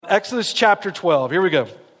Exodus chapter 12. Here we go.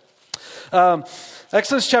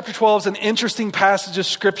 Exodus chapter 12 is an interesting passage of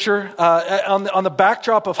Scripture. On the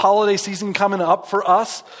backdrop of holiday season coming up for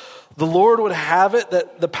us, the Lord would have it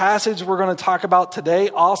that the passage we're going to talk about today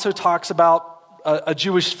also talks about a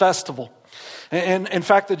Jewish festival. And in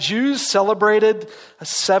fact, the Jews celebrated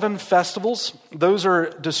 7 festivals. Those are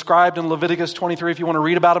described in Leviticus 23 if you want to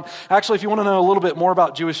read about them. Actually, if you want to know a little bit more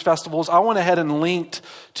about Jewish festivals, I went ahead and linked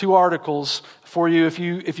 2 articles for you. If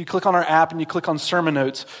you click on our app and you click on sermon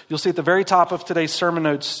notes, you'll see at the very top of today's sermon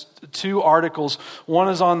notes 2 articles. One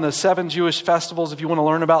is on the 7 Jewish festivals, if you want to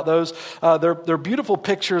learn about those. They're beautiful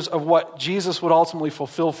pictures of what Jesus would ultimately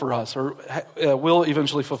fulfill for us, or will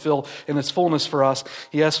eventually fulfill in its fullness for us.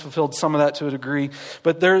 He has fulfilled some of that to a degree.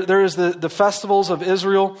 But there is the festivals of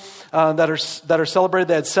Israel that are celebrated.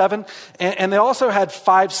 They had 7. And they also had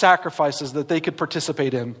 5 sacrifices that they could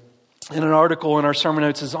participate in. And an article in our sermon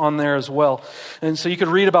notes is on there as well. And so you could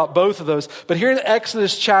read about both of those. But here in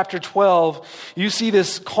Exodus chapter 12, you see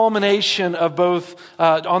this culmination of both,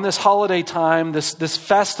 on this holiday time, this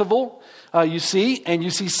festival, you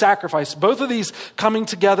see sacrifice. Both of these coming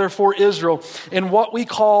together for Israel in what we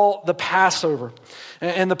call the Passover.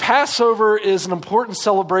 And the Passover is an important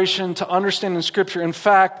celebration to understand in Scripture. In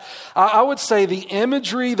fact, I would say the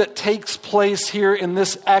imagery that takes place here in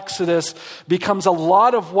this Exodus becomes a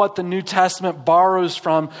lot of what the New Testament borrows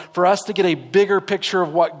from for us to get a bigger picture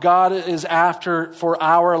of what God is after for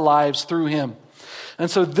our lives through Him. And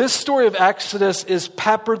so this story of Exodus is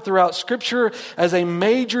peppered throughout Scripture as a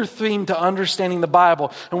major theme to understanding the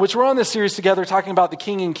Bible, in which we're on this series together talking about the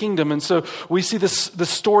King and Kingdom. And so we see the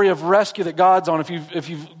story of rescue that God's on. If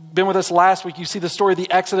you've been with us last week, you see the story of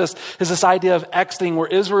the Exodus is this idea of exiting, where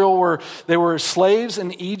Israel were slaves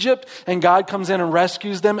in Egypt, and God comes in and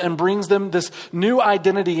rescues them and brings them this new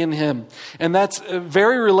identity in Him. And that's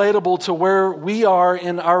very relatable to where we are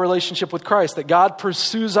in our relationship with Christ, that God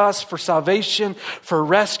pursues us for salvation, for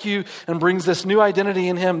rescue, and brings this new identity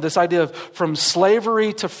in Him, this idea of from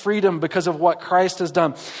slavery to freedom because of what Christ has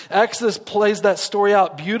done. Exodus plays that story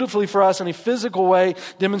out beautifully for us in a physical way,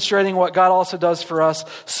 demonstrating what God also does for us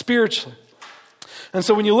spiritually. And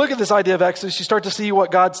so when you look at this idea of Exodus, you start to see what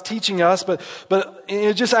God's teaching us, but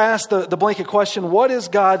you just ask the blanket question, what is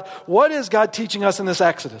God teaching us in this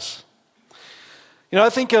Exodus? You know, I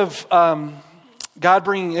think of God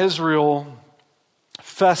bringing Israel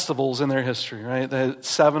festivals in their history, right? They had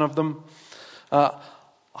 7 of them.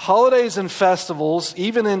 Holidays and festivals,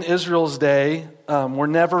 even in Israel's day, were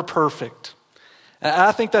never perfect. And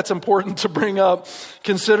I think that's important to bring up,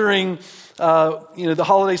 considering the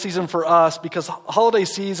holiday season for us, because holiday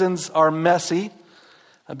seasons are messy,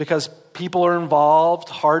 because people are involved,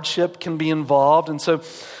 hardship can be involved. And so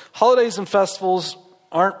holidays and festivals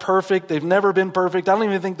aren't perfect. They've never been perfect. I don't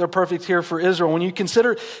even think they're perfect here for Israel. When you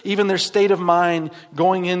consider even their state of mind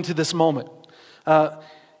going into this moment.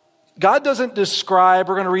 God doesn't describe,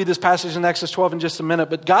 we're going to read this passage in Exodus 12 in just a minute,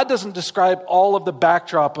 but God doesn't describe all of the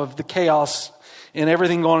backdrop of the chaos and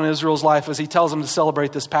everything going on in Israel's life as He tells them to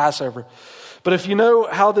celebrate this Passover. But if you know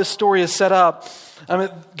how this story is set up,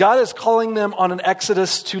 God is calling them on an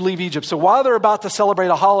exodus to leave Egypt. So while they're about to celebrate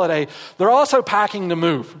a holiday, they're also packing to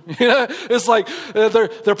move. It's like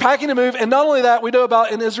they're packing to move. And not only that, we know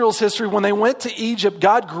about in Israel's history, when they went to Egypt,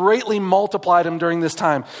 God greatly multiplied them during this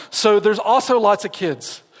time. So there's also lots of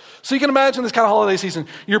kids. So you can imagine this kind of holiday season.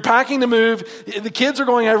 You're packing to move. The kids are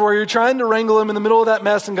going everywhere. You're trying to wrangle them in the middle of that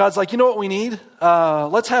mess. And God's like, you know what we need?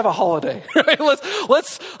 Let's have a holiday. Right?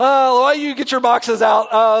 Let's while you get your boxes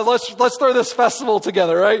out, let's throw this festival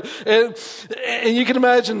together, right? And you can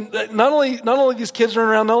imagine that not only these kids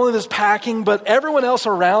running around, not only this packing, but everyone else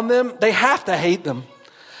around them, they have to hate them.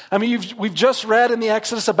 I mean, we've just read in the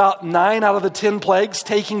Exodus about 9 out of the 10 plagues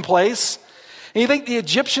taking place. And you think the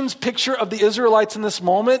Egyptians' picture of the Israelites in this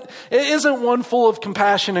moment, it isn't one full of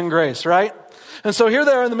compassion and grace, right? And so here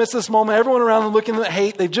they are in the midst of this moment, everyone around them looking at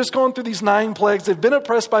hate. They've just gone through these 9 plagues. They've been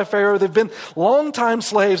oppressed by Pharaoh. They've been long-time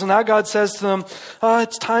slaves. And now God says to them,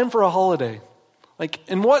 it's time for a holiday. Like,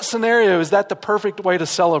 in what scenario is that the perfect way to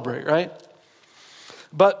celebrate, right?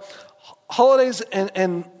 But holidays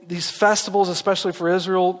and these festivals, especially for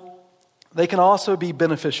Israel, they can also be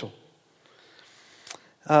beneficial.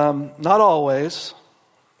 Not always,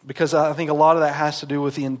 because I think a lot of that has to do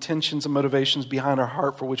with the intentions and motivations behind our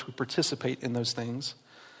heart for which we participate in those things.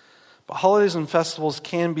 But holidays and festivals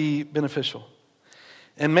can be beneficial.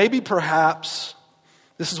 And maybe perhaps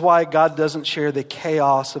this is why God doesn't share the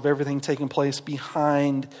chaos of everything taking place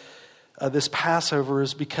behind this Passover,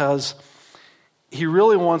 is because He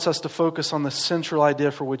really wants us to focus on the central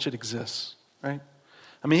idea for which it exists, right?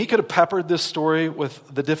 I mean, He could have peppered this story with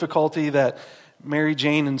the difficulty that Mary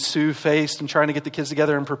Jane and Sue faced and trying to get the kids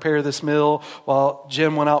together and prepare this meal while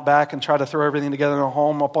Jim went out back and tried to throw everything together in a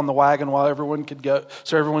home up on the wagon while everyone could go.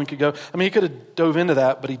 I mean, he could have dove into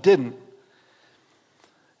that, but he didn't.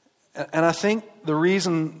 And I think the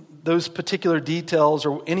reason those particular details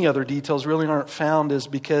or any other details really aren't found is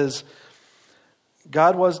because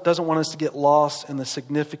God doesn't want us to get lost in the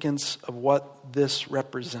significance of what this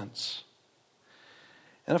represents.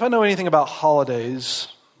 And if I know anything about holidays,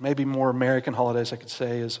 maybe more American holidays I could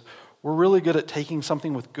say, is we're really good at taking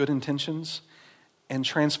something with good intentions and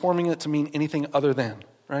transforming it to mean anything other than,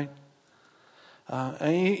 right?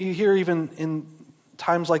 And you hear even in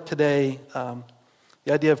times like today,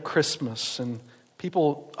 the idea of Christmas, and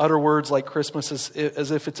people utter words like Christmas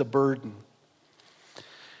as if it's a burden.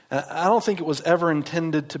 I don't think it was ever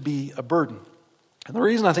intended to be a burden. And the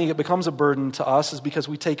reason I think it becomes a burden to us is because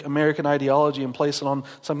we take American ideology and place it on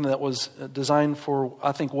something that was designed for,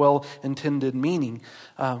 I think, well-intended meaning.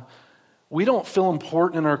 We don't feel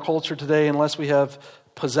important in our culture today unless we have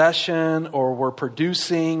possession or we're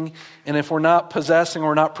producing. And if we're not possessing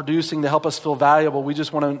or not producing to help us feel valuable, we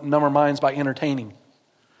just want to numb our minds by entertaining.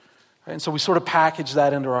 Right? And so we sort of package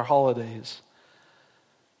that into our holidays.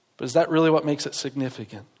 But is that really what makes it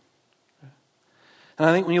significant? And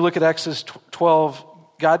I think when you look at Exodus 12,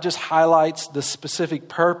 God just highlights the specific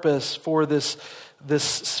purpose for this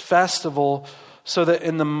festival so that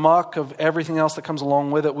in the muck of everything else that comes along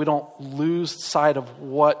with it, we don't lose sight of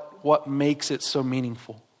what makes it so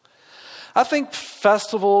meaningful. I think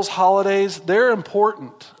festivals, holidays, they're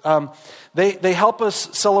important. They help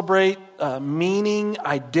us celebrate meaning,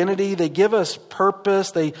 identity. They give us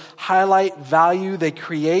purpose. They highlight value. They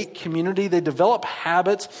create community. They develop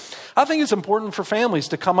habits. I think it's important for families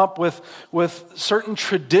to come up with certain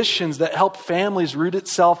traditions that help families root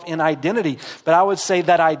itself in identity. But I would say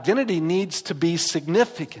that identity needs to be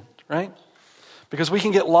significant, right? Because we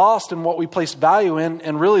can get lost in what we place value in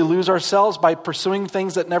and really lose ourselves by pursuing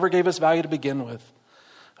things that never gave us value to begin with.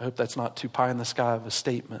 I hope that's not too pie in the sky of a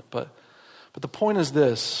statement, but the point is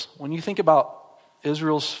this: when you think about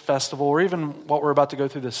Israel's festival, or even what we're about to go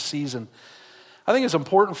through this season, I think it's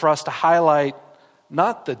important for us to highlight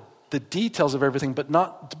not the details of everything, but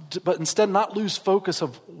instead not lose focus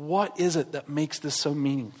of what is it that makes this so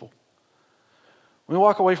meaningful. When we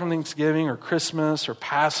walk away from Thanksgiving or Christmas or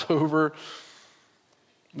Passover,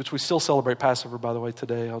 which we still celebrate Passover, by the way,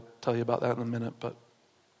 today. I'll tell you about that in a minute. But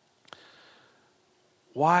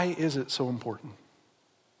why is it so important?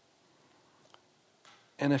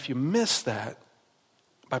 And if you miss that,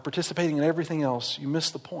 by participating in everything else, you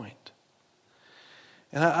miss the point.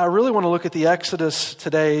 And I really want to look at the Exodus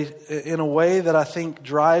today in a way that I think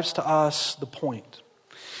drives to us the point.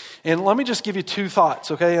 And let me just give you two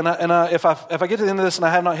thoughts, okay? And if I get to the end of this and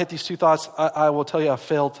I have not hit these two thoughts, I will tell you I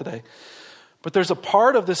failed today. But there's a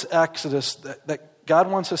part of this Exodus that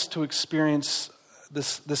God wants us to experience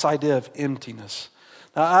this idea of emptiness.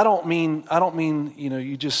 Now, I don't mean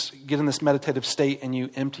you just get in this meditative state and you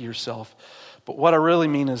empty yourself. But what I really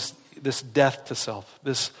mean is this death to self,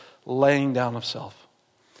 this laying down of self.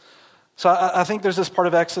 So I think there's this part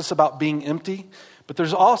of Exodus about being empty, but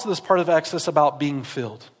there's also this part of Exodus about being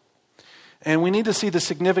filled. And we need to see the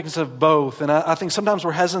significance of both. And I think sometimes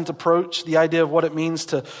we're hesitant to approach the idea of what it means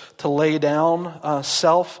to lay down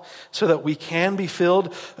self so that we can be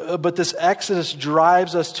filled. But this Exodus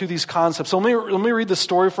drives us to these concepts. So let me read the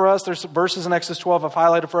story for us. There's verses in Exodus 12 I've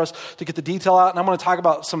highlighted for us to get the detail out. And I'm going to talk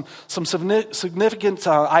about some significant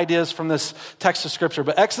ideas from this text of Scripture.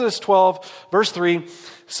 But Exodus 12, verse 3,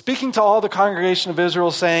 speaking to all the congregation of Israel,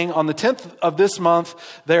 saying, on the 10th of this month,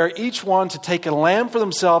 they are each one to take a lamb for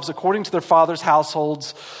themselves according to their father's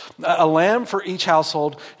households, a lamb for each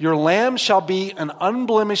household. Your lamb shall be an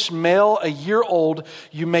unblemished male, a year old.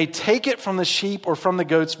 You may take it from the sheep or from the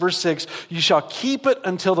goats. Verse 6, you shall keep it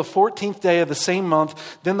until the 14th day of the same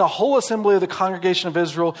month. Then the whole assembly of the congregation of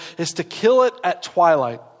Israel is to kill it at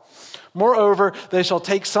twilight. Moreover, they shall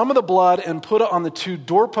take some of the blood and put it on the two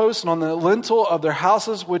doorposts and on the lintel of their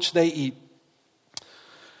houses which they eat.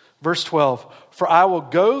 Verse 12, for I will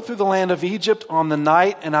go through the land of Egypt on the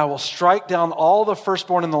night, and I will strike down all the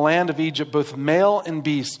firstborn in the land of Egypt, both male and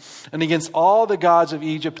beast. And against all the gods of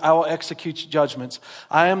Egypt I will execute judgments.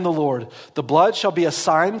 I am the Lord. The blood shall be a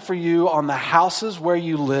sign for you on the houses where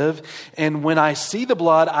you live, and when I see the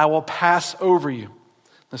blood, I will pass over you.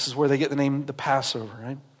 This is where they get the name the Passover,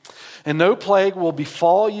 right? And no plague will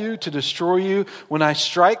befall you to destroy you when I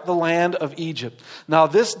strike the land of Egypt. Now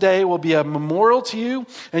this day will be a memorial to you,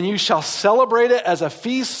 and you shall celebrate it as a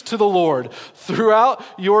feast to the Lord. Throughout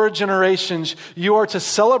your generations, you are to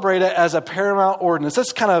celebrate it as a paramount ordinance.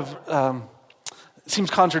 That's kind of, seems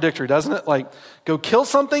contradictory, doesn't it? Like, Go kill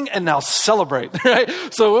something and now celebrate, right?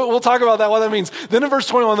 So we'll talk about that, what that means. Then in verse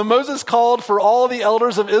 21, then Moses called for all the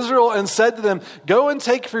elders of Israel and said to them, go and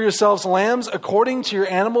take for yourselves lambs according to your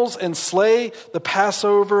animals and slay the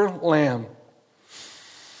Passover lamb.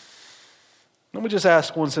 Let me just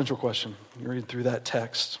ask one central question. You read through that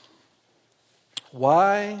text.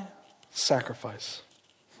 Why sacrifice?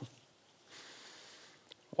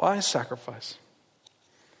 Why sacrifice?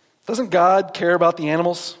 Doesn't God care about the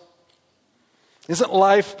animals? Isn't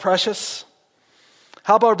life precious?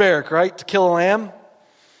 How barbaric, right? To kill a lamb?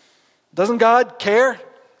 Doesn't God care?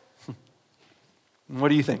 What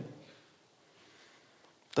do you think?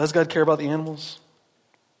 Does God care about the animals?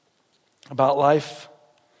 About life?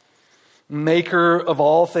 Maker of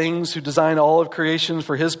all things, who designed all of creation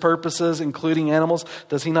for his purposes, including animals,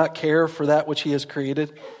 does he not care for that which he has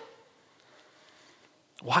created?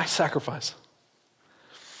 Why sacrifice?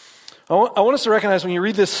 I want us to recognize when you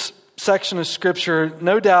read this section of Scripture,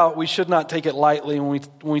 no doubt we should not take it lightly when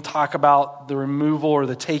we talk about the removal or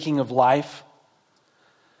the taking of life.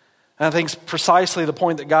 And I think it's precisely the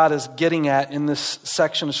point that God is getting at in this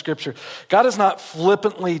section of Scripture. God is not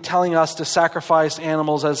flippantly telling us to sacrifice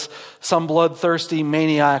animals as some bloodthirsty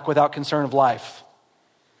maniac without concern of life.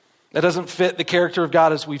 That doesn't fit the character of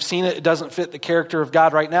God as we've seen it. It doesn't fit the character of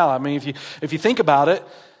God right now. I mean, if you think about it,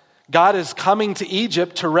 God is coming to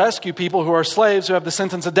Egypt to rescue people who are slaves who have the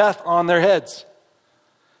sentence of death on their heads.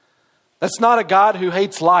 That's not a God who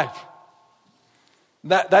hates life.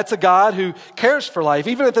 That's a God who cares for life.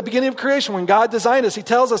 Even at the beginning of creation, when God designed us, he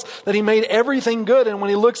tells us that he made everything good. And when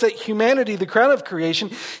he looks at humanity, the crown of creation,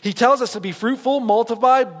 he tells us to be fruitful,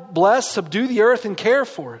 multiply, bless, subdue the earth, and care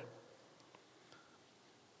for it.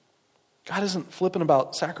 God isn't flippant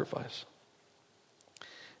about sacrifice.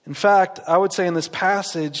 In fact, I would say in this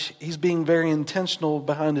passage, he's being very intentional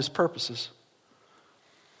behind his purposes.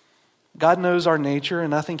 God knows our nature,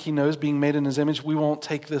 and I think he knows being made in his image, we won't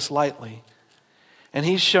take this lightly. And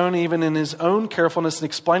he's shown even in his own carefulness in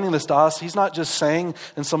explaining this to us, he's not just saying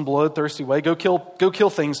in some bloodthirsty way, go kill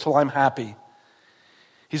things till I'm happy.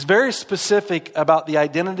 He's very specific about the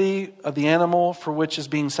identity of the animal for which is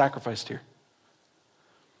being sacrificed here.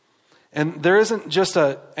 And there isn't just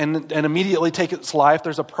and immediately take its life.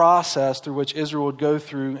 There's a process through which Israel would go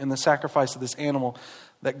through in the sacrifice of this animal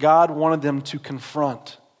that God wanted them to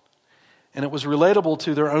confront. And it was relatable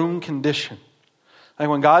to their own condition. Like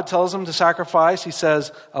when God tells them to sacrifice, he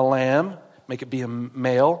says, a lamb, make it be a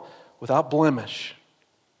male, without blemish.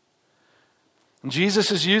 And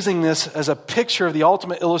Jesus is using this as a picture of the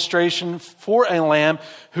ultimate illustration for a lamb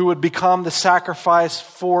who would become the sacrifice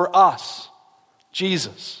for us,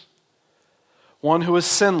 Jesus. One who is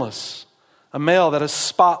sinless, a male that is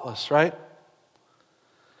spotless, right?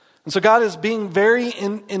 And so God is being very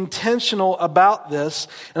intentional about this.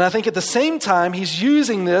 And I think at the same time, he's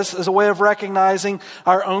using this as a way of recognizing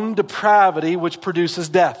our own depravity, which produces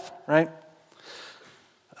death, right?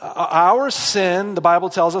 Our sin, the Bible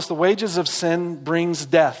tells us, the wages of sin brings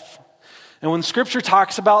death. And when Scripture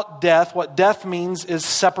talks about death, what death means is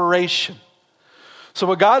separation. So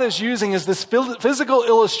what God is using is this physical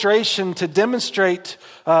illustration to demonstrate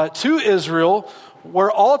to Israel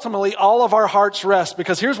where ultimately all of our hearts rest.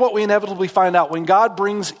 Because here's what we inevitably find out. When God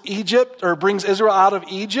brings Israel out of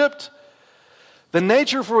Egypt, the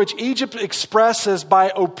nature for which Egypt expresses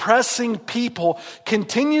by oppressing people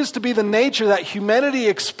continues to be the nature that humanity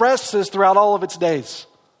expresses throughout all of its days.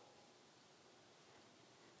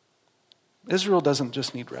 Israel doesn't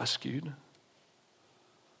just need rescued.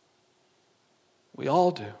 We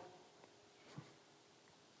all do.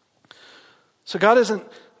 So God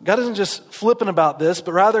isn't just flippant about this,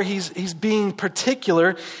 but rather he's being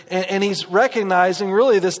particular and he's recognizing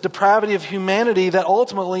really this depravity of humanity that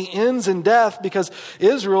ultimately ends in death because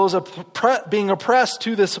Israel is being oppressed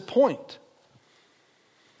to this point.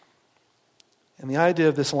 And the idea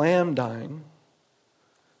of this lamb dying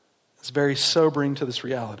is very sobering to this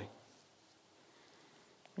reality.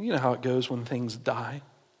 You know how it goes when things die.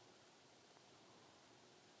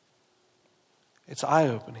 It's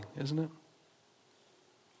eye-opening, isn't it?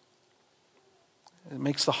 It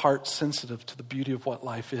makes the heart sensitive to the beauty of what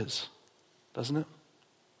life is, doesn't it?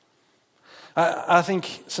 I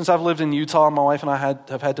think since I've lived in Utah, my wife and I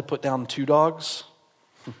have had to put down 2 dogs.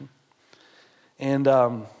 And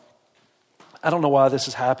I don't know why this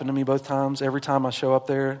has happened to me both times. Every time I show up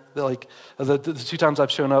there, like the 2 times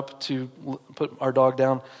I've shown up to put our dog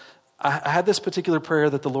down, I had this particular prayer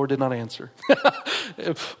that the Lord did not answer.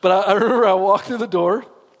 But I remember I walked through the door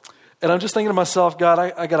And I'm just thinking to myself, God,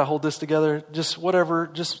 I got to hold this together. Just whatever.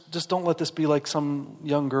 Just don't let this be like some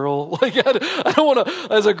young girl. Like I don't want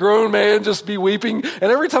to, as a grown man, just be weeping. And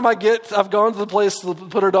every time I've gone to the place to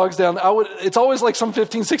put our dogs down, it's always like some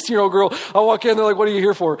 15, 16-year-old girl. I walk in, they're like, what are you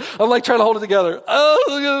here for? I'm like trying to hold it together.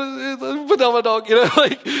 Oh, put down my dog, and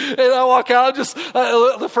I walk out.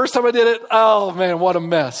 The first time I did it, oh man, what a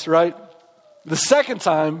mess, right? The second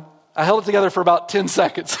time, I held it together for about 10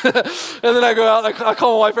 seconds. And then I go out, I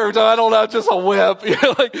call my wife every time. I don't have just a whip.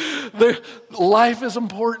 Life is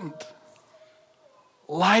important.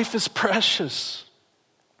 Life is precious.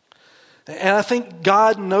 And I think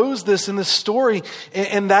God knows this in this story.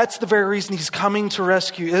 And that's the very reason he's coming to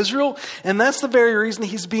rescue Israel. And that's the very reason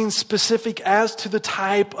he's being specific as to the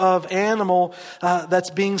type of animal that's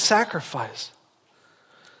being sacrificed.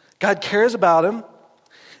 God cares about him.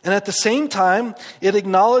 And at the same time, it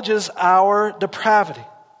acknowledges our depravity.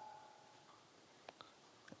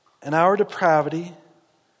 And our depravity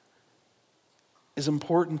is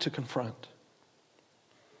important to confront.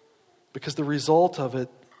 Because the result of it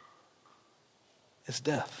is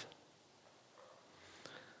death.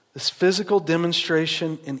 This physical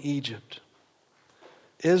demonstration in Egypt.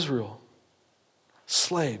 Israel,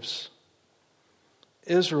 slaves.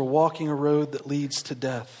 Israel walking a road that leads to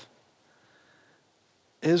death.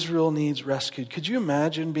 Israel needs rescued. Could you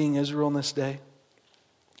imagine being Israel in this day?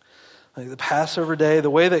 Like the Passover day,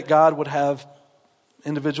 the way that God would have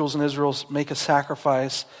individuals in Israel make a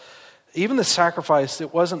sacrifice. Even the sacrifice,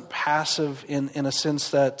 it wasn't passive in a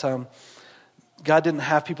sense that God didn't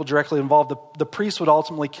have people directly involved. The priest would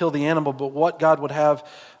ultimately kill the animal, but what God would have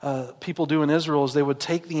people do in Israel is they would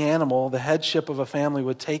take the animal, the headship of a family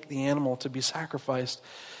would take the animal to be sacrificed,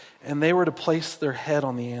 and they were to place their head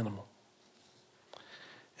on the animal.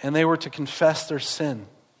 And they were to confess their sin.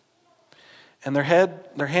 And their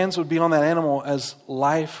hands would be on that animal as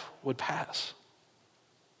life would pass.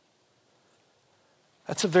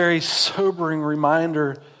 That's a very sobering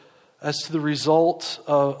reminder as to the result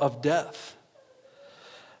of death.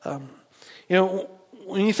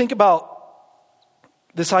 When you think about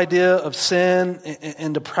this idea of sin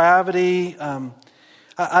and depravity,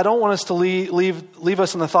 I don't want us to leave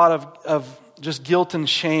us in the thought of just guilt and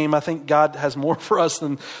shame. I think God has more for us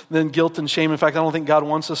than guilt and shame. In fact, I don't think God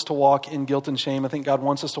wants us to walk in guilt and shame. I think God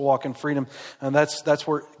wants us to walk in freedom. And that's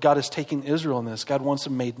where God is taking Israel in this. God wants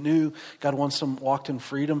them made new. God wants them walked in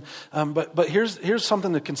freedom. But here's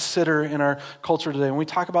something to consider in our culture today. When we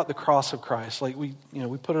talk about the cross of Christ, like we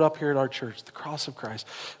put it up here at our church, the cross of Christ.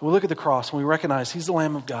 And we look at the cross and we recognize he's the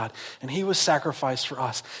Lamb of God and he was sacrificed for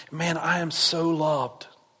us. Man, I am so loved.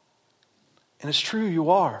 And it's true,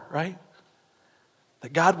 you are, right?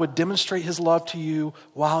 That God would demonstrate his love to you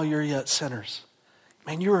while you're yet sinners.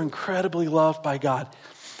 Man, you are incredibly loved by God.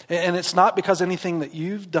 And it's not because of anything that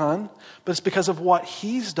you've done, but it's because of what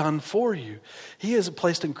he's done for you. He has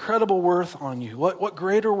placed incredible worth on you. What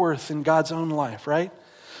greater worth in God's own life, right?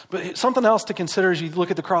 But something else to consider as you look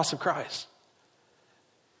at the cross of Christ.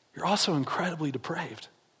 You're also incredibly depraved.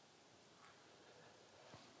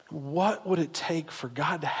 What would it take for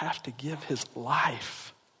God to have to give his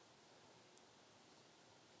life?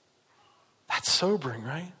 That's sobering,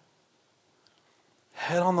 right?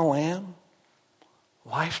 Head on the lamb,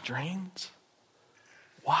 life drains.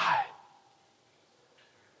 Why?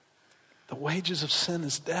 The wages of sin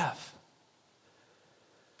is death.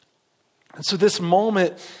 And so this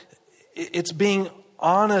moment, it's being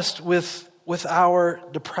honest with our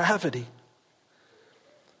depravity.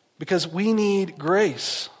 Because we need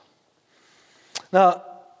grace. Now,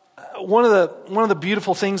 one of the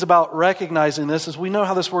beautiful things about recognizing this is we know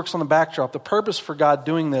how this works on the backdrop. The purpose for God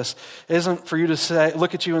doing this isn't for you to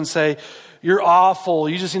look at you and say, you're awful.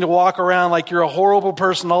 You just need to walk around like you're a horrible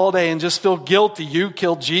person all day and just feel guilty. You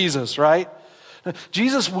killed Jesus, right?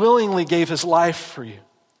 Jesus willingly gave his life for you.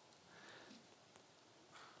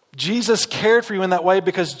 Jesus cared for you in that way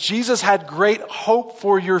because Jesus had great hope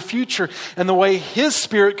for your future and the way his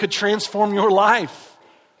Spirit could transform your life.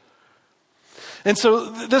 And so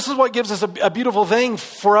this is what gives us a beautiful thing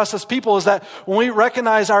for us as people is that when we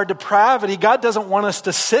recognize our depravity, God doesn't want us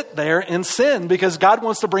to sit there in sin because God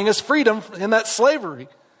wants to bring us freedom in that slavery.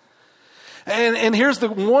 And here's the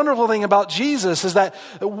wonderful thing about Jesus is that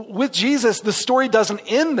with Jesus, the story doesn't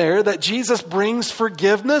end there, that Jesus brings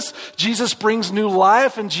forgiveness, Jesus brings new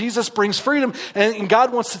life, and Jesus brings freedom. And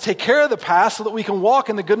God wants to take care of the past so that we can walk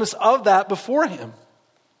in the goodness of that before him.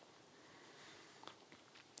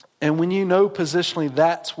 And when you know positionally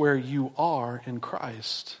that's where you are in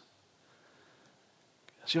Christ,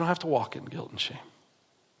 so you don't have to walk in guilt and shame.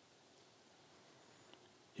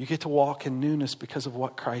 You get to walk in newness because of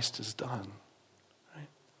what Christ has done. Right?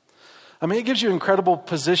 I mean, it gives you incredible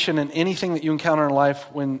position in anything that you encounter in life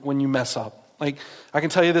when you mess up. Like, I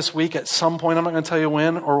can tell you this week at some point, I'm not going to tell you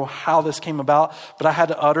when or how this came about, but I had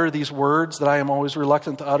to utter these words that I am always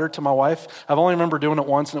reluctant to utter to my wife. I've only remember doing it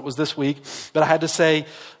once, and it was this week. But I had to say,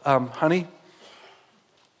 honey,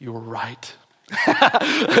 you were right.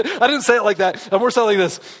 I didn't say it like that. I more said it like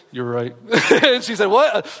this. You're right. And she said,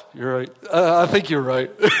 what? You're right. I think you're right.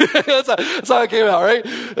 that's how it came out, right?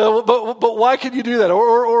 But why can you do that?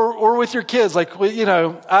 Or with your kids? Like, you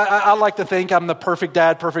know, I like to think I'm the perfect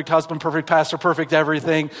dad, perfect husband, perfect pastor, perfect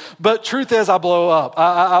everything. But truth is, I blow up.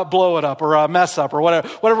 I blow it up, or I mess up, or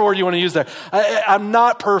whatever word you want to use there. I'm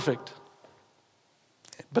not perfect,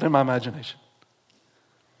 but in my imagination.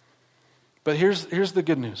 But here's the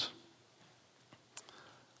good news.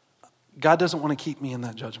 God doesn't want to keep me in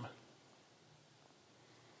that judgment.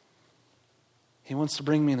 He wants to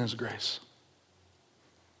bring me in His grace,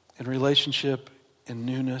 in relationship, in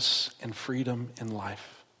newness, in freedom, in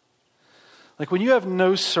life. Like when you have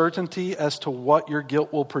no certainty as to what your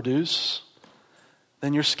guilt will produce,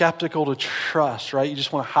 then you're skeptical to trust, right? You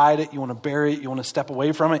just want to hide it. You want to bury it. You want to step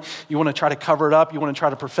away from it. You want to try to cover it up. You want to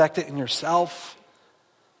try to perfect it in yourself.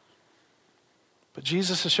 But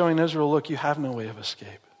Jesus is showing Israel, look, you have no way of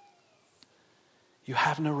escape. You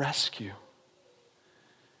have no rescue.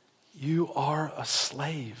 You are a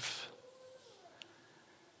slave.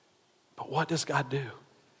 But what does God do?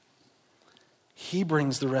 He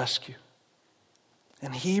brings the rescue.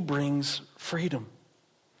 And He brings freedom.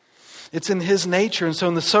 It's in His nature. And so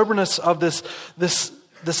in the soberness of this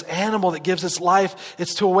animal that gives its life,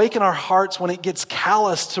 it's to awaken our hearts when it gets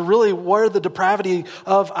calloused to really where the depravity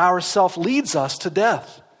of ourself leads us to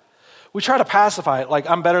death. We try to pacify it, like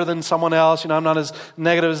I'm better than someone else. You know, I'm not as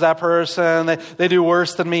negative as that person. They do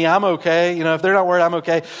worse than me. I'm okay. You know, if they're not worried, I'm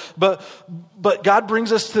okay. But God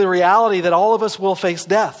brings us to the reality that all of us will face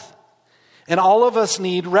death. And all of us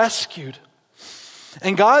need rescued.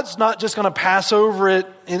 And God's not just going to pass over it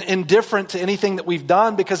indifferent to anything that we've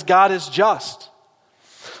done, because God is just.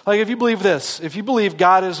 Like if you believe this, if you believe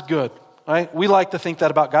God is good, right? We like to think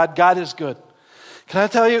that about God. God is good. Can I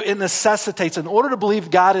tell you, it necessitates, in order to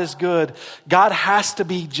believe God is good, God has to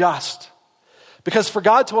be just. Because for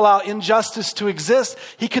God to allow injustice to exist,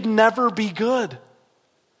 He could never be good.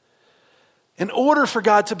 In order for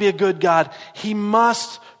God to be a good God, He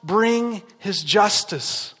must bring His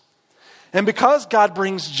justice. And because God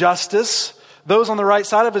brings justice, those on the right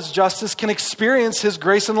side of His justice can experience His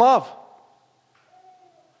grace and love.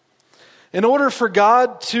 In order for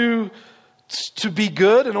God to be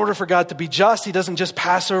good, in order for God to be just, He doesn't just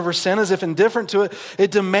pass over sin as if indifferent to it.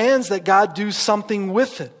 It demands that God do something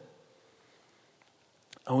with it.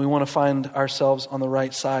 And we want to find ourselves on the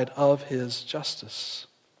right side of His justice.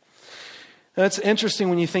 Now, it's interesting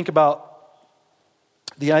when you think about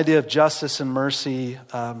the idea of justice and mercy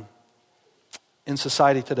in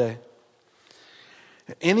society today.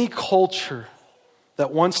 Any culture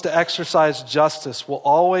that wants to exercise justice will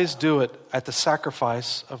always do it at the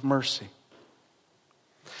sacrifice of mercy.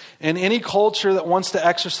 And any culture that wants to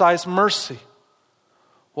exercise mercy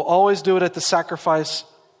will always do it at the sacrifice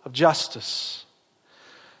of justice.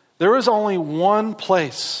 There is only one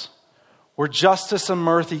place where justice and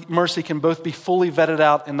mercy can both be fully vetted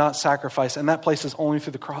out and not sacrificed, and that place is only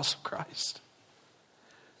through the cross of Christ.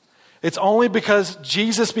 It's only because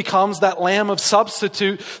Jesus becomes that lamb of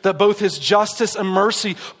substitute that both His justice and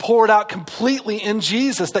mercy poured out completely in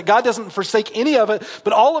Jesus, that God doesn't forsake any of it,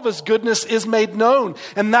 but all of His goodness is made known.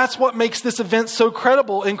 And that's what makes this event so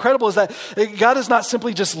incredible is that God is not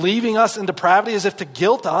simply just leaving us in depravity as if to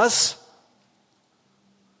guilt us,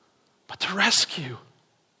 but to rescue.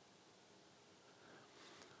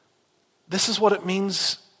 This is what it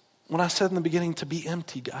means when I said in the beginning to be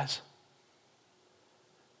empty, guys.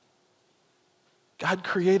 God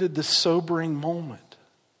created this sobering moment.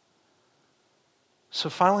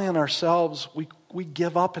 So finally in ourselves, we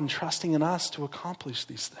give up in trusting in us to accomplish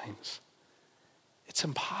these things. It's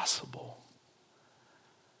impossible.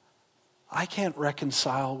 I can't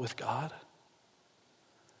reconcile with God.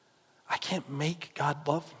 I can't make God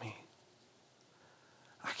love me.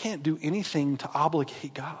 I can't do anything to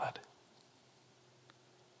obligate God.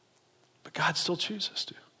 But God still chooses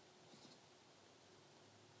to.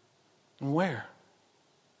 And where?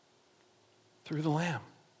 Through the Lamb.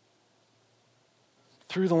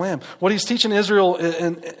 Through the Lamb. What He's teaching Israel,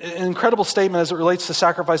 an incredible statement as it relates to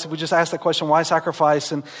sacrifice. If we just ask that question, why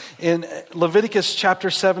sacrifice? And in Leviticus chapter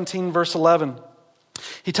 17, verse 11,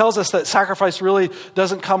 He tells us that sacrifice really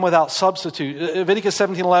doesn't come without substitute. Leviticus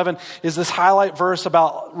 17:11 is this highlight verse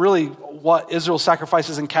about really what Israel's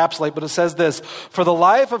sacrifices encapsulate. But it says this: "For the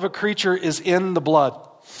life of a creature is in the blood.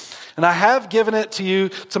 And I have given it to you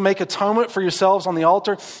to make atonement for yourselves on the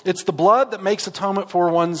altar. It's the blood that makes atonement for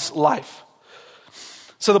one's life.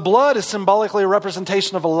 So the blood is symbolically a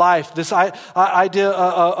representation of a life, this idea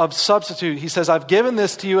of substitute. He says, I've given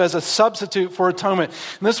this to you as a substitute for atonement.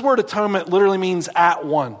 And this word atonement literally means at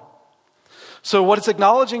one. So what it's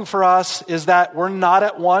acknowledging for us is that we're not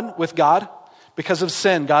at one with God because of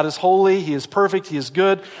sin. God is holy, He is perfect, He is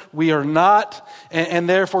good. We are not, and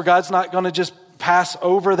therefore God's not going to just pass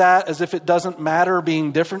over that as if it doesn't matter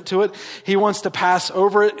being different to it. He wants to pass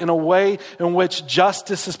over it in a way in which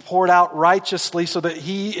justice is poured out righteously so that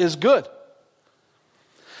He is good.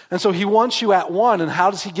 And so He wants you at one. And how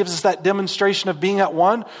does He give us that demonstration of being at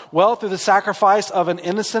one? Well, through the sacrifice of an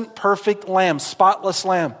innocent, perfect lamb, spotless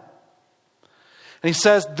lamb. And He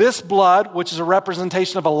says, this blood, which is a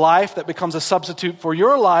representation of a life that becomes a substitute for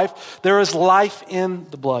your life, there is life in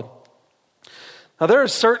the blood. Now, there are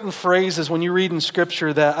certain phrases when you read in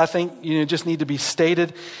Scripture that I think just need to be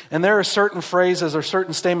stated. And there are certain phrases or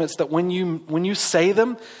certain statements that when you say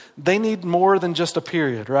them, they need more than just a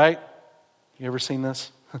period, right? You ever seen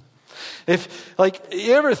this?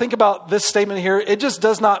 You ever think about this statement here? It just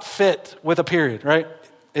does not fit with a period, right?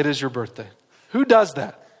 It is your birthday. Who does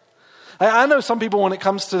that? I know some people, when it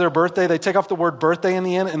comes to their birthday, they take off the word birthday in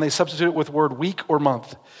the end and they substitute it with word week or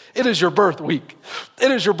month. It is your birth week.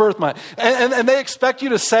 It is your birth month. And they expect you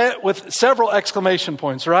to say it with several exclamation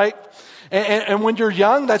points, right? And when you're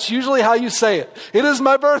young, that's usually how you say it. It is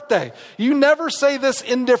my birthday. You never say this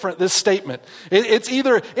indifferent, this statement. It's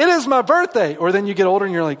either, it is my birthday, or then you get older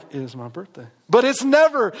and you're like, it is my birthday. But it's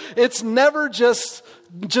never just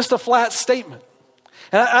a flat statement.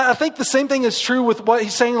 And I think the same thing is true with what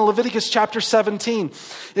He's saying in Leviticus chapter 17,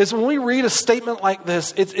 is when we read a statement like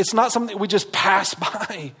this, it's not something that we just pass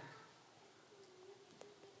by.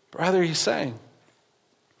 But rather He's saying,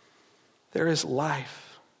 there is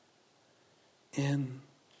life in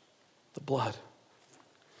the blood.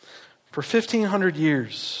 For 1,500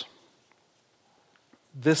 years,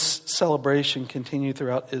 this celebration continued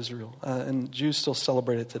throughout Israel, and Jews still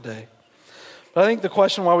celebrate it today. But I think the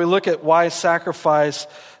question, while we look at why sacrifice,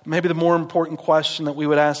 maybe the more important question that we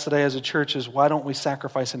would ask today as a church is, why don't we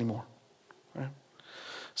sacrifice anymore? Right?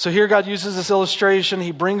 So here God uses this illustration.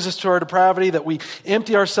 He brings us to our depravity, that we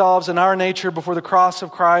empty ourselves and our nature before the cross of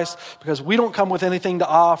Christ because we don't come with anything to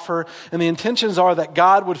offer. And the intentions are that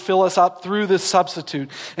God would fill us up through this substitute.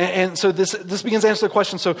 And so this begins to answer the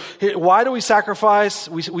question. So why do we sacrifice?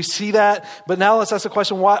 We see that. But now let's ask the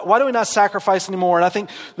question, why do we not sacrifice anymore? And I think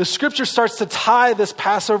the Scripture starts to tie this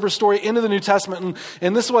Passover story into the New Testament.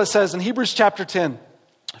 And this is what it says in Hebrews chapter 10.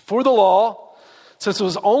 For the law, since it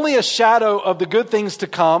was only a shadow of the good things to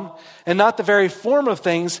come and not the very form of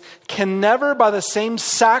things, can never by the same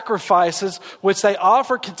sacrifices which they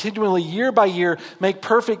offer continually year by year make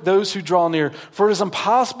perfect those who draw near. For it is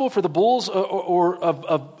impossible for the bulls the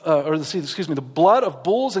blood of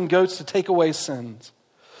bulls and goats to take away sins.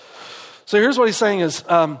 So here's what he's saying is,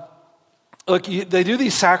 look, they do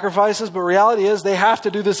these sacrifices, but reality is they have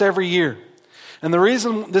to do this every year. And the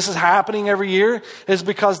reason this is happening every year is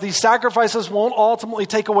because these sacrifices won't ultimately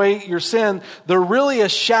take away your sin. They're really a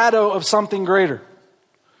shadow of something greater.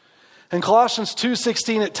 In Colossians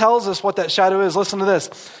 2:16, it tells us what that shadow is. Listen to this.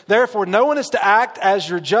 Therefore, no one is to act as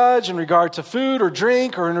your judge in regard to food or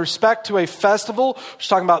drink or in respect to a festival. We're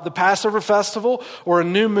talking about the Passover festival or a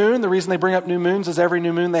new moon. The reason they bring up new moons is every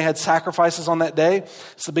new moon they had sacrifices on that day.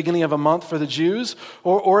 It's the beginning of a month for the Jews.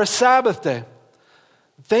 Or a Sabbath day.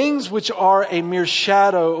 Things which are a mere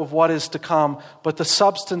shadow of what is to come, but the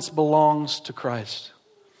substance belongs to Christ.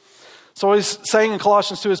 So what he's saying in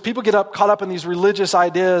Colossians 2 is people get caught up in these religious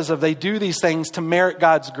ideas of they do these things to merit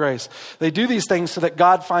God's grace. They do these things so that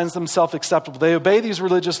God finds themselves acceptable. They obey these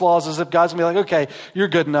religious laws as if God's going to be like, okay, you're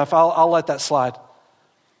good enough. I'll let that slide.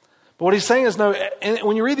 But what he's saying is, no,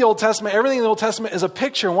 when you read the Old Testament, everything in the Old Testament is a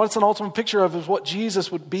picture. And what it's an ultimate picture of is what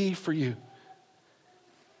Jesus would be for you.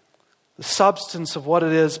 The substance of what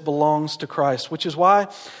it is belongs to Christ, which is why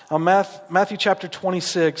on Matthew chapter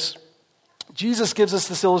 26, Jesus gives us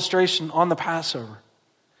this illustration on the Passover.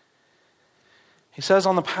 He says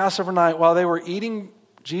on the Passover night, while they were eating,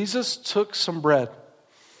 Jesus took some bread.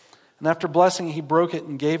 And after blessing it, He broke it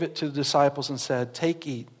and gave it to the disciples and said, "Take,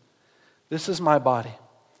 eat. This is my body." And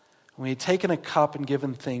when He had taken a cup and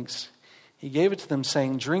given thanks, He gave it to them,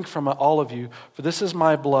 saying, "Drink from it, all of you, for this is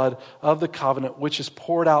my blood of the covenant, which is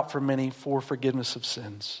poured out for many for forgiveness of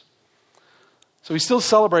sins." So we still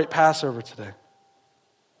celebrate Passover today.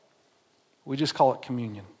 We just call it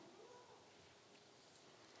communion.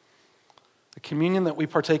 The communion that we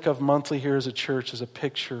partake of monthly here as a church is a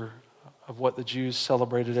picture of what the Jews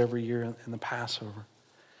celebrated every year in the Passover.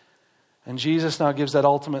 And Jesus now gives that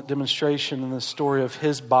ultimate demonstration in the story of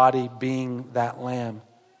his body being that lamb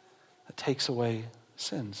that takes away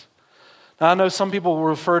sins. Now, I know some people will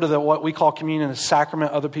refer to what we call communion as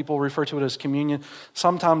sacrament. Other people refer to it as communion.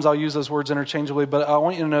 Sometimes I'll use those words interchangeably, but I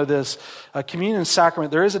want you to know this. Communion and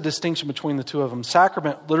sacrament, there is a distinction between the two of them.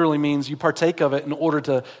 Sacrament literally means you partake of it in order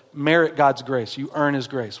to merit God's grace. You earn his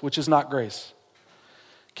grace, which is not grace.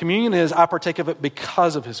 Communion is, I partake of it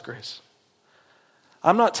because of his grace.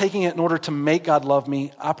 I'm not taking it in order to make God love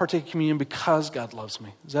me. I partake of communion because God loves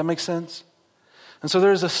me. Does that make sense? And so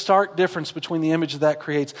there's a stark difference between the image that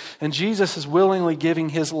creates. And Jesus is willingly giving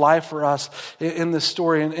his life for us in this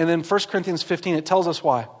story. And in 1 Corinthians 15, it tells us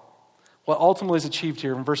why. What ultimately is achieved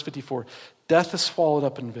here in verse 54. Death is swallowed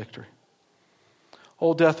up in victory.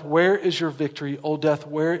 O death, where is your victory? O death,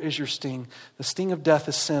 where is your sting? The sting of death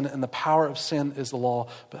is sin, and the power of sin is the law.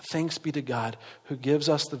 But thanks be to God who gives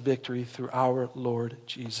us the victory through our Lord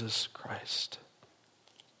Jesus Christ.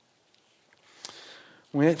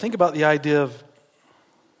 When we think about the idea of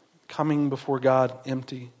coming before God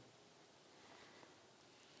empty,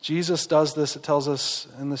 Jesus does this. It tells us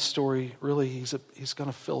in this story, really, he's going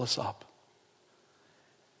to fill us up.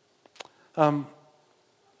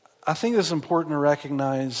 I think it's important to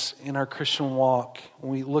recognize in our Christian walk,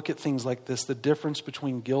 when we look at things like this, the difference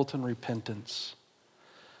between guilt and repentance.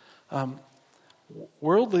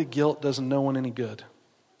 Worldly guilt doesn't know one any good.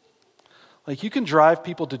 Like, you can drive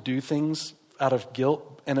people to do things out of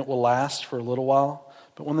guilt and it will last for a little while.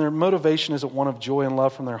 But when their motivation isn't one of joy and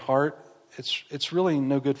love from their heart, it's really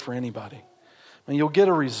no good for anybody. I mean, you'll get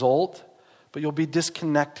a result, but you'll be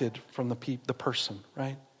disconnected from the person,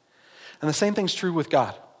 right? And the same thing's true with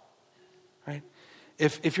God, right?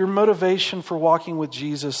 If your motivation for walking with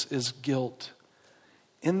Jesus is guilt,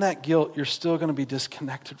 in that guilt, you're still going to be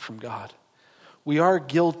disconnected from God. We are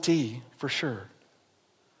guilty, for sure.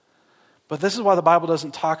 But this is why the Bible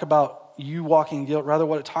doesn't talk about you walking in guilt. Rather,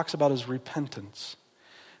 what it talks about is repentance.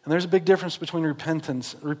 And there's a big difference between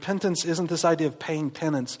repentance. Repentance isn't this idea of paying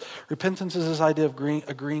penance. Repentance is this idea of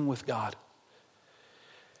agreeing with God.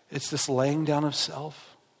 It's this laying down of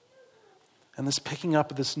self and this picking up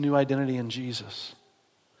of this new identity in Jesus.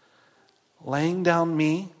 Laying down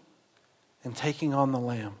me and taking on the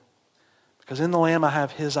Lamb. Because in the Lamb I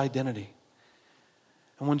have his identity.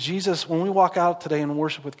 And when we walk out today and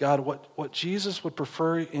worship with God, what Jesus would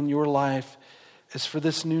prefer in your life is for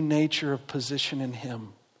this new nature of position in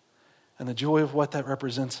him. And the joy of what that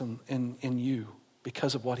represents in you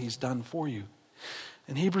because of what he's done for you.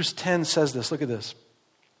 And Hebrews 10 says this, look at this.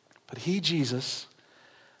 But he, Jesus,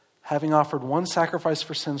 having offered one sacrifice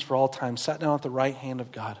for sins for all time, sat down at the right hand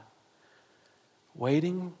of God,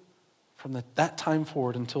 waiting from that time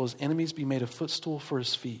forward until his enemies be made a footstool for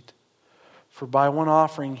his feet. For by one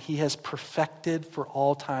offering he has perfected for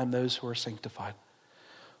all time those who are sanctified.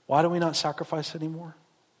 Why do we not sacrifice anymore?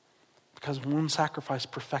 Because one sacrifice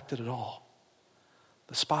perfected it all.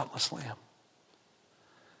 The spotless Lamb.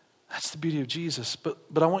 That's the beauty of Jesus. But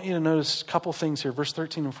I want you to notice a couple things here. Verse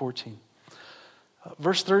 13 and 14.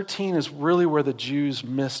 Verse 13 is really where the Jews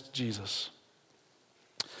missed Jesus.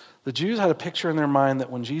 The Jews had a picture in their mind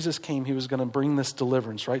that when Jesus came, he was going to bring this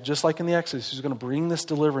deliverance, right? Just like in the Exodus, he was going to bring this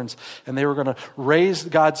deliverance, and they were going to raise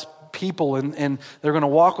God's people, and they're going to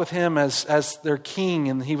walk with him as their king,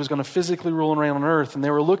 and he was going to physically rule and reign on earth, and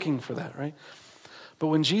they were looking for that, right? But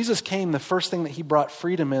when Jesus came, the first thing that he brought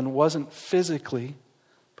freedom in wasn't physically,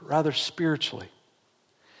 but rather spiritually.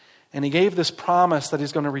 And he gave this promise that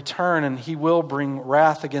he's going to return, and he will bring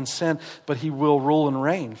wrath against sin, but he will rule and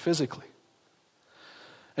reign physically.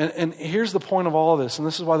 And here's the point of all of this, and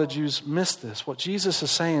this is why the Jews missed this. What Jesus is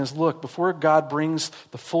saying is, look, before God brings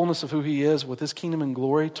the fullness of who he is with his kingdom and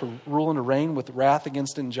glory to rule and to reign with wrath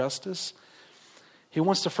against injustice, he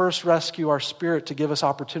wants to first rescue our spirit to give us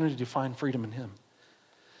opportunity to find freedom in him.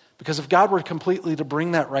 Because if God were completely to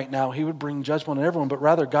bring that right now, he would bring judgment on everyone, but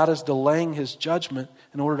rather God is delaying his judgment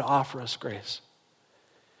in order to offer us grace.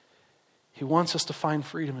 He wants us to find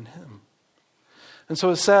freedom in him. And so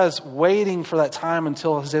it says, waiting for that time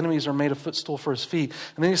until his enemies are made a footstool for his feet.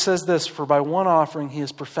 And then he says this, for by one offering he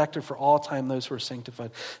has perfected for all time those who are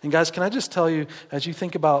sanctified. And guys, can I just tell you, as you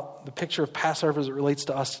think about the picture of Passover as it relates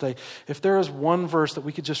to us today, if there is one verse that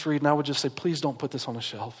we could just read, and I would just say, please don't put this on a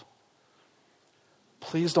shelf.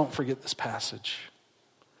 Please don't forget this passage.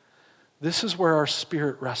 This is where our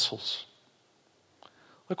spirit wrestles.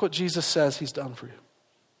 Look what Jesus says he's done for you.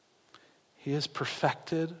 He has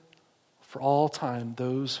perfected for all time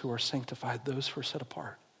those who are sanctified, those who are set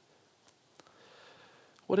apart.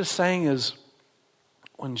 What it's saying is,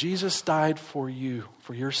 when Jesus died for you,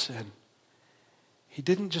 for your sin, he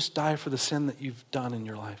didn't just die for the sin that you've done in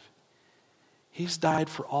your life. He's died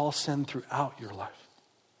for all sin throughout your life.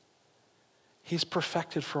 He's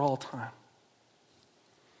perfected for all time.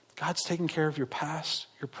 God's taking care of your past,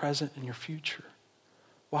 your present, and your future.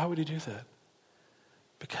 Why would he do that?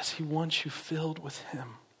 Because he wants you filled with him.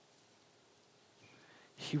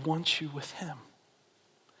 He wants you with him.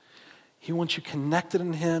 He wants you connected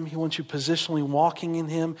in him. He wants you positionally walking in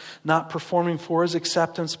him, not performing for his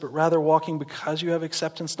acceptance, but rather walking because you have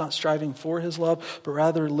acceptance, not striving for his love, but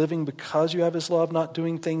rather living because you have his love, not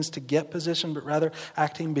doing things to get position, but rather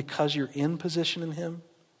acting because you're in position in him.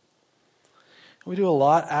 We do a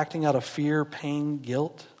lot acting out of fear, pain,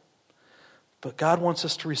 guilt, but God wants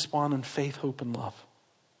us to respond in faith, hope, and love.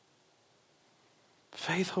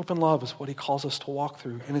 Faith, hope, and love is what he calls us to walk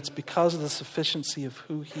through. And it's because of the sufficiency of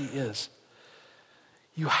who he is.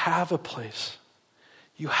 You have a place.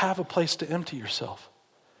 You have a place to empty yourself.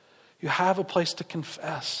 You have a place to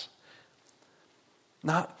confess.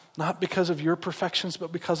 Not because of your perfections,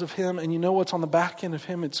 but because of him. And you know what's on the back end of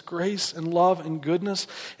him? It's grace and love and goodness.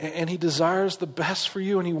 And he desires the best for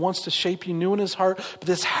you, and he wants to shape you new in his heart. But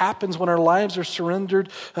this happens when our lives are surrendered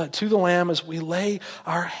to the Lamb as we lay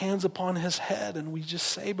our hands upon his head and we just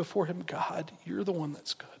say before him, God, you're the one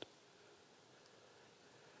that's good.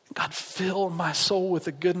 God, fill my soul with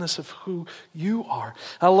the goodness of who you are.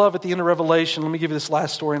 I love at the end of Revelation, let me give you this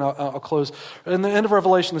last story and I'll close. In the end of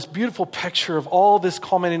Revelation, this beautiful picture of all this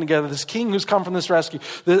culminating together, this king who's come from this rescue,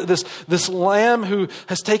 this lamb who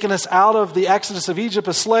has taken us out of the exodus of Egypt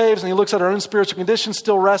as slaves, and he looks at our own spiritual condition,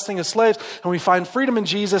 still resting as slaves, and we find freedom in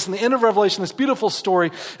Jesus. And the end of Revelation, this beautiful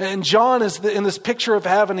story, and John is in this picture of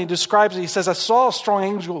heaven, he describes it, he says, I saw a strong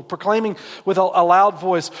angel proclaiming with a loud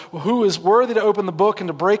voice, who is worthy to open the book and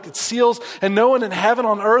to break its seals, and no one in heaven,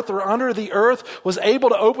 on earth, or under the earth was able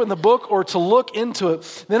to open the book or to look into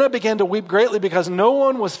it. Then I began to weep greatly because no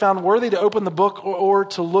one was found worthy to open the book or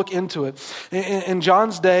to look into it. In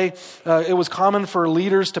John's day, it was common for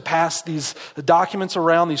leaders to pass these documents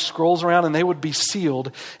around, these scrolls around, and they would be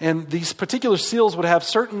sealed. And these particular seals would have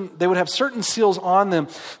certain seals on them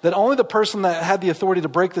that only the person that had the authority to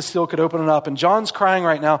break the seal could open it up. And John's crying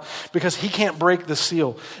right now because he can't break the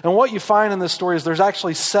seal. And what you find in this story is there's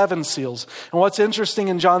actually 7 seals. And what's interesting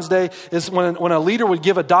in John's day is when a leader would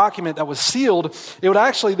give a document that was sealed, they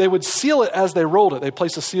would seal it as they rolled it. They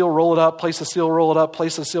place a seal, roll it up, place a seal, roll it up,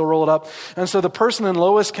 place a seal, roll it up. And so the person in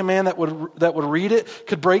lowest command that would read it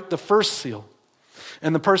could break the first seal.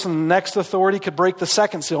 And the person in next authority could break the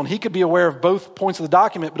second seal. And he could be aware of both points of the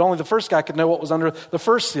document, but only the first guy could know what was under the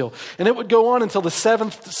first seal. And it would go on until the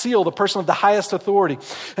 7th seal, the person of the highest authority.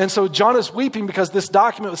 And so John is weeping because this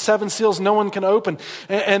document with 7 seals no one can open.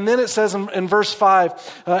 And then it says in verse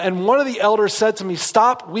 5, and one of the elders said to me,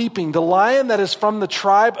 stop weeping. The Lion that is from the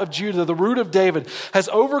tribe of Judah, the root of David, has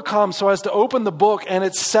overcome so as to open the book and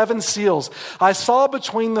its 7 seals. I saw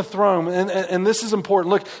between the throne, and this is important.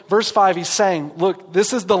 Look, verse 5, he's saying, look,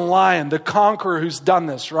 this is the Lion, the conqueror who's done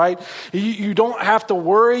this, right? You don't have to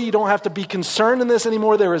worry. You don't have to be concerned in this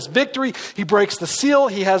anymore. There is victory. He breaks the seal.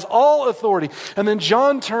 He has all authority. And then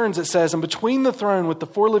John turns, it says, and between the throne with the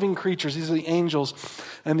 4 living creatures, these are the angels,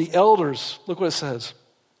 and the elders, look what it says,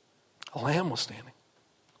 a lamb was standing.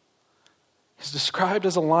 He's described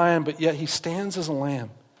as a lion, but yet he stands as a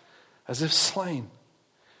lamb, as if slain.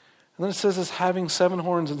 And then it says, as having 7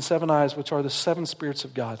 horns and 7 eyes, which are the 7 spirits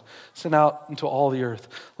of God, sent out into all the earth.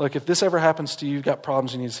 Look, if this ever happens to you, you've got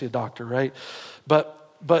problems, you need to see a doctor, right?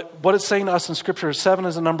 But what it's saying to us in Scripture is 7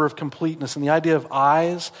 is a number of completeness. And the idea of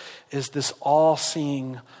eyes is this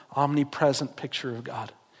all-seeing, omnipresent picture of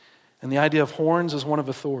God. And the idea of horns is one of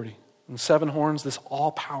authority. And 7 horns, this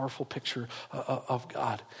all-powerful picture of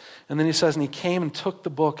God. And then he says, and he came and took the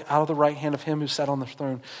book out of the right hand of him who sat on the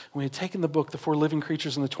throne. And when he had taken the book, the 4 living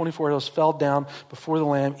creatures and the 24 elders fell down before the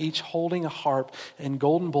Lamb, each holding a harp and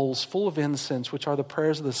golden bowls full of incense, which are the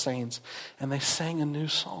prayers of the saints. And they sang a new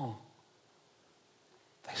song.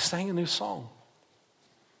 They sang a new song.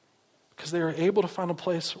 Because they were able to find a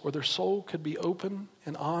place where their soul could be open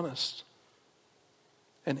and honest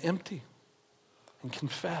and empty and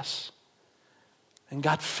confess. And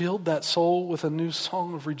God filled that soul with a new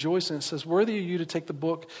song of rejoicing. It says, worthy are you to take the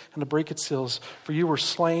book and to break its seals, for you were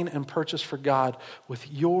slain and purchased for God with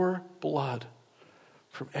your blood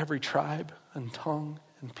from every tribe and tongue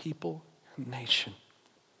and people and nation.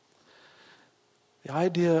 The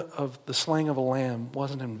idea of the slaying of a lamb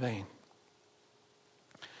wasn't in vain.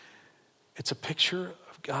 It's a picture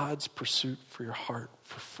of God's pursuit for your heart,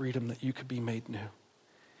 for freedom, that you could be made new.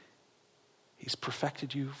 He's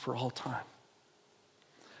perfected you for all time.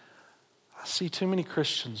 I see too many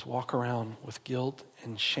Christians walk around with guilt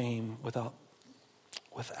and shame without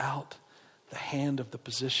the hand of the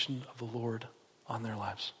position of the Lord on their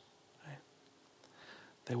lives. Right?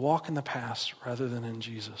 They walk in the past rather than in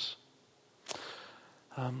Jesus.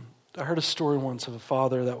 I heard a story once of a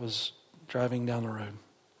father that was driving down the road.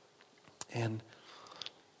 And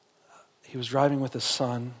he was driving with his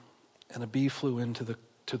son, and a bee flew into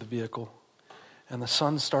the vehicle. And the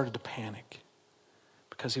son started to panic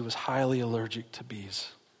because he was highly allergic to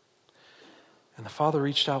bees. And the father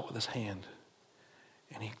reached out with his hand,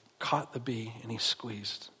 and he caught the bee, and he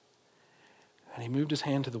squeezed. And he moved his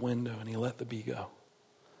hand to the window, and he let the bee go.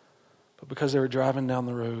 But because they were driving down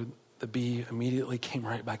the road, the bee immediately came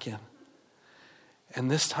right back in. And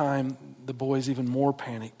this time, the boy's even more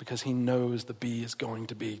panicked because he knows the bee is going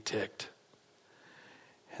to be ticked.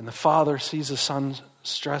 And the father sees his son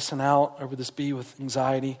stressing out over this bee with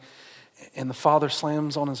anxiety. And the father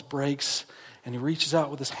slams on his brakes and he reaches out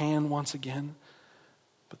with his hand once again.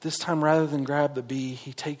 But this time, rather than grab the bee,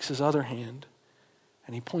 he takes his other hand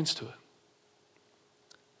and he points to it.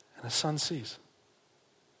 And his son sees.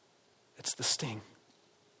 It's the sting.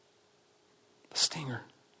 The stinger.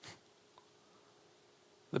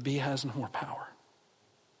 The bee has no more power.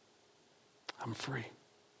 I'm free.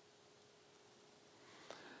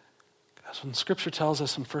 Guys, when Scripture tells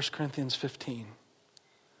us in 1 Corinthians 15,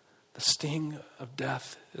 the sting of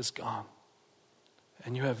death is gone,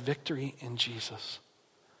 and you have victory in Jesus,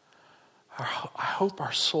 I hope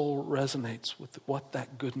our soul resonates with what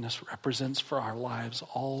that goodness represents for our lives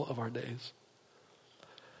all of our days.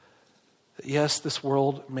 Yes, this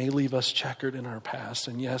world may leave us checkered in our past,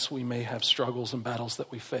 and yes, we may have struggles and battles that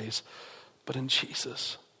we face, but in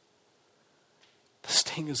Jesus, the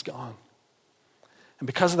sting is gone. And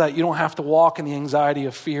because of that, you don't have to walk in the anxiety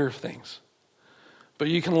of fear of things, but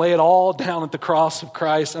you can lay it all down at the cross of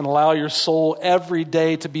Christ and allow your soul every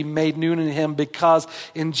day to be made new in Him, because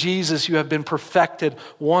in Jesus you have been perfected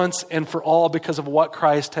once and for all because of what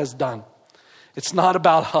Christ has done. It's not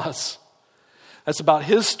about us. It's about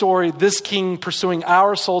His story, this King pursuing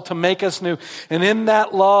our soul to make us new. And in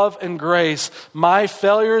that love and grace, my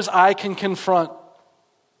failures I can confront.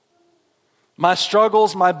 My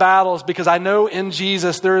struggles, my battles, because I know in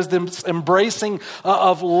Jesus there is this embracing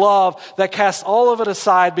of love that casts all of it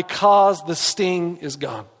aside because the sting is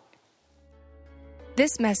gone.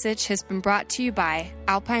 This message has been brought to you by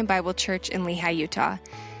Alpine Bible Church in Lehi, Utah.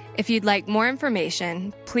 If you'd like more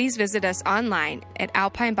information, please visit us online at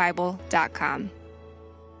alpinebible.com.